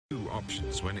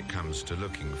options when it comes to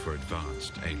looking for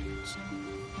advanced aliens.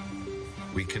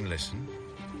 We can listen,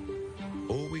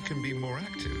 or we can be more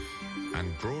active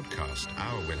and broadcast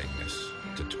our willingness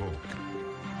to talk.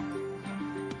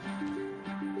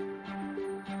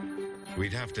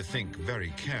 We'd have to think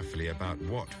very carefully about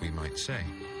what we might say.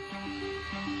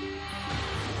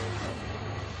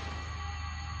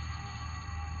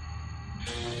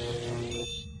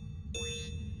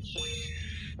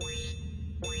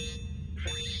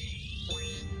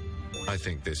 I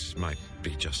think this might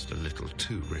be just a little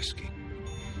too risky.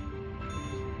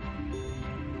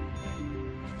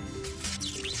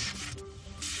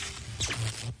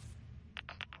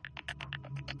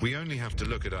 We only have to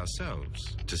look at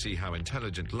ourselves to see how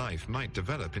intelligent life might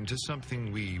develop into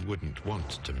something we wouldn't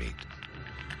want to meet.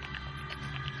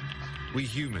 We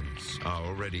humans are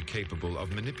already capable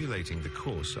of manipulating the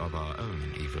course of our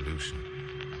own evolution.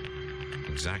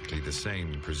 Exactly the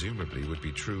same, presumably, would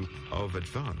be true of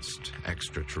advanced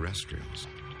extraterrestrials.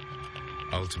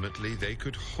 Ultimately, they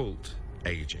could halt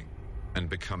aging and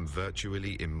become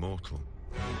virtually immortal.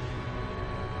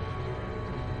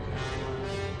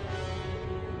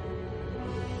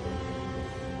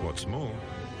 What's more,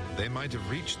 they might have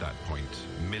reached that point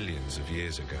millions of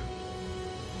years ago.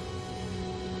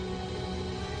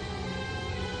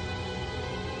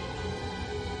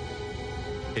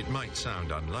 It might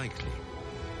sound unlikely,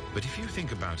 but if you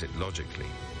think about it logically,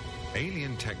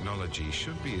 alien technology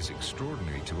should be as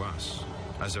extraordinary to us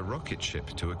as a rocket ship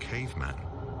to a caveman.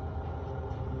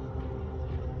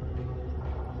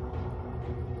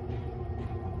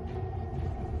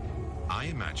 I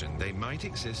imagine they might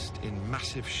exist in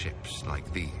massive ships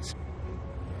like these,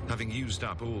 having used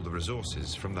up all the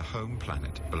resources from the home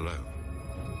planet below.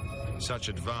 Such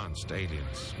advanced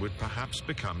aliens would perhaps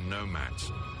become nomads,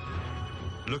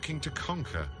 looking to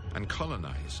conquer and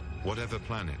colonize whatever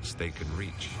planets they can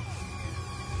reach.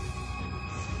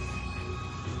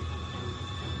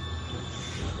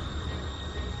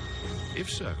 If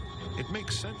so, it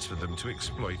makes sense for them to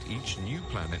exploit each new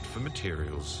planet for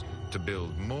materials to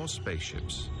build more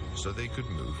spaceships so they could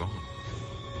move on.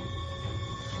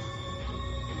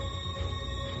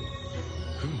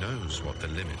 Who knows what the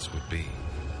limits would be?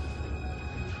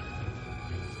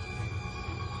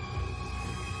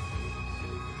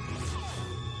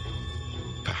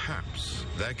 Perhaps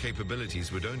their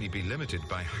capabilities would only be limited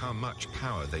by how much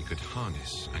power they could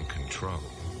harness and control.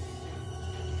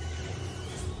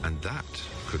 And that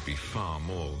could be far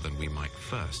more than we might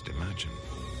first imagine.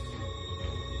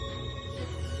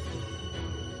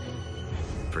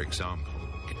 For example,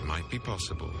 it might be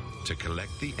possible to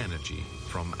collect the energy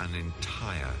from an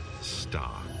entire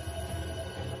star.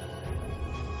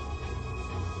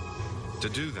 To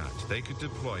do that, they could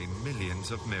deploy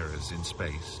millions of mirrors in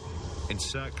space,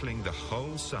 encircling the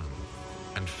whole sun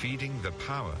and feeding the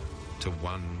power to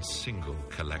one single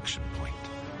collection point.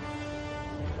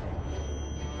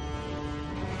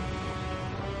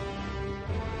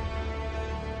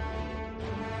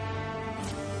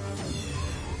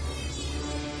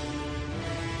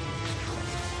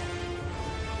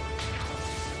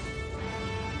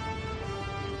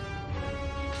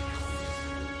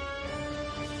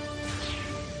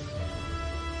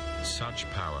 Such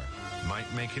power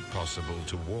might make it possible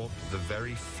to warp the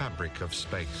very fabric of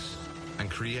space and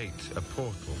create a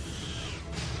portal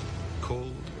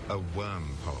called a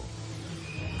wormhole.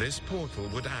 This portal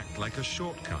would act like a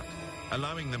shortcut,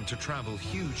 allowing them to travel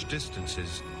huge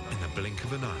distances in the blink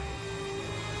of an eye.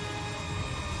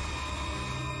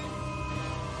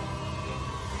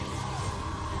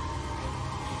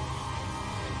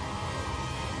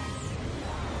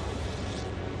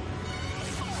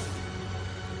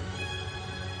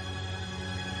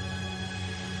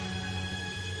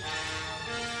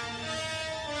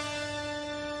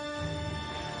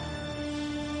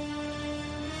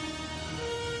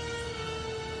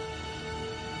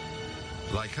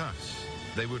 Like us,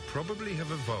 they would probably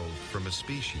have evolved from a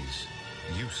species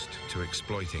used to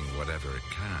exploiting whatever it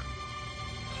can.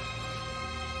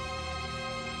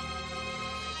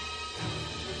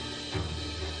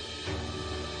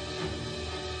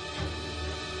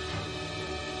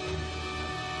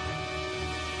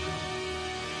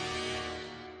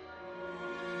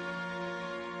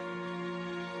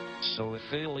 So if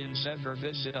aliens ever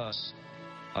visit us,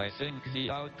 I think the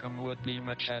outcome would be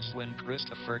much as when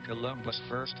Christopher Columbus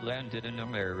first landed in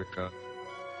America,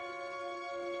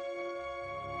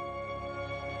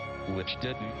 which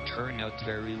didn't turn out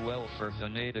very well for the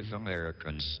Native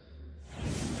Americans.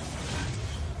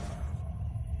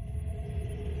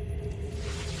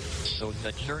 So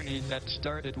the journey that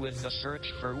started with the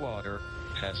search for water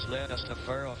has led us to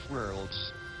far-off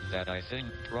worlds that I think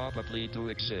probably do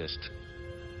exist.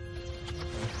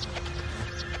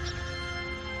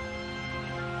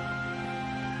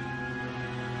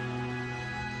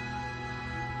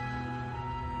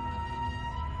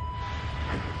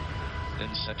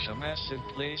 In such a massive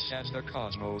place as the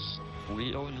cosmos,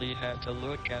 we only had to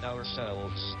look at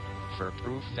ourselves for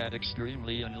proof that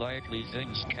extremely unlikely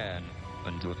things can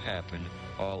and do happen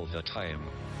all the time.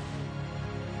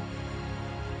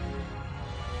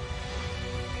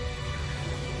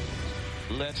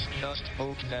 Let's just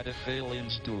hope that if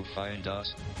aliens do find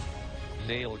us,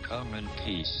 they'll come in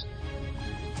peace.